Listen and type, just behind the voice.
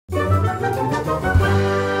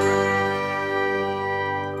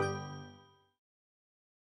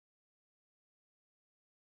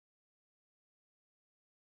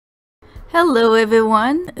Hello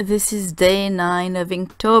everyone, this is day 9 of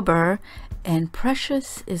Inktober and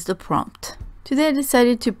precious is the prompt. Today I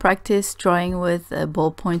decided to practice drawing with a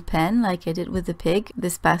ballpoint pen like I did with the pig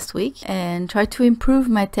this past week and try to improve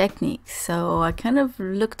my technique. So I kind of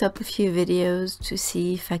looked up a few videos to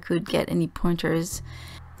see if I could get any pointers.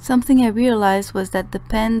 Something I realized was that the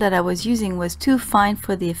pen that I was using was too fine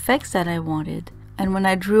for the effects that I wanted. And when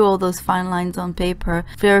I drew all those fine lines on paper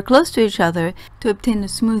very close to each other to obtain a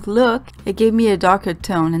smooth look, it gave me a darker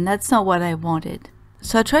tone, and that's not what I wanted.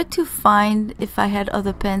 So I tried to find if I had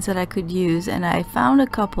other pens that I could use, and I found a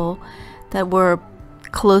couple that were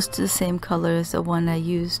close to the same color as the one I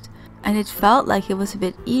used, and it felt like it was a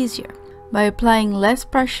bit easier. By applying less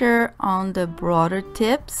pressure on the broader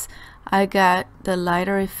tips, I got the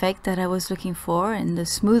lighter effect that I was looking for and the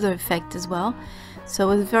smoother effect as well, so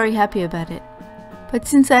I was very happy about it. But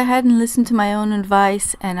since I hadn't listened to my own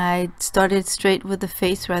advice and I started straight with the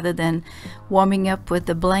face rather than warming up with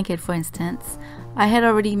the blanket, for instance, I had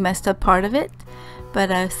already messed up part of it,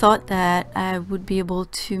 but I thought that I would be able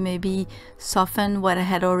to maybe soften what I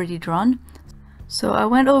had already drawn. So I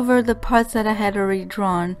went over the parts that I had already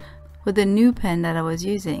drawn with the new pen that I was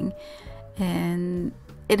using, and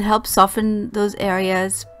it helped soften those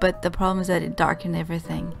areas, but the problem is that it darkened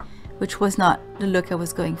everything, which was not the look I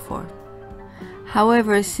was going for.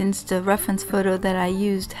 However, since the reference photo that I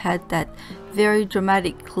used had that very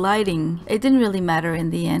dramatic lighting, it didn't really matter in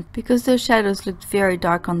the end because those shadows looked very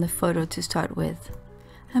dark on the photo to start with.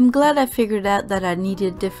 I'm glad I figured out that I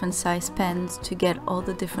needed different size pens to get all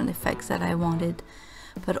the different effects that I wanted.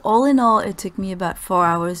 But all in all, it took me about 4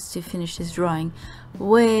 hours to finish this drawing,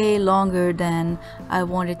 way longer than I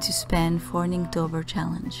wanted to spend for an Inktober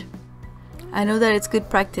challenge. I know that it's good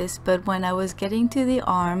practice, but when I was getting to the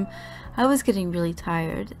arm, I was getting really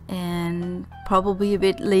tired and probably a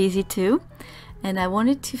bit lazy too, and I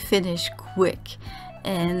wanted to finish quick,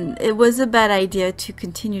 and it was a bad idea to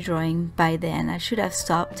continue drawing by then. I should have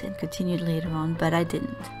stopped and continued later on, but I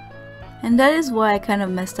didn't. And that is why I kind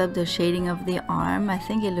of messed up the shading of the arm. I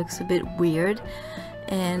think it looks a bit weird,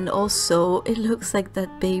 and also it looks like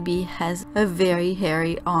that baby has a very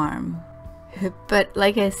hairy arm. But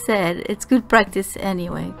like I said, it's good practice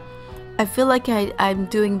anyway. I feel like I'm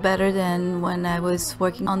doing better than when I was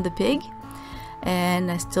working on the pig,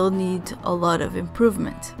 and I still need a lot of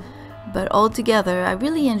improvement. But altogether, I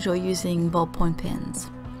really enjoy using ballpoint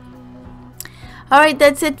pens. Alright,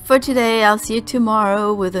 that's it for today. I'll see you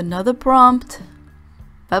tomorrow with another prompt.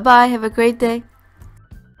 Bye bye, have a great day.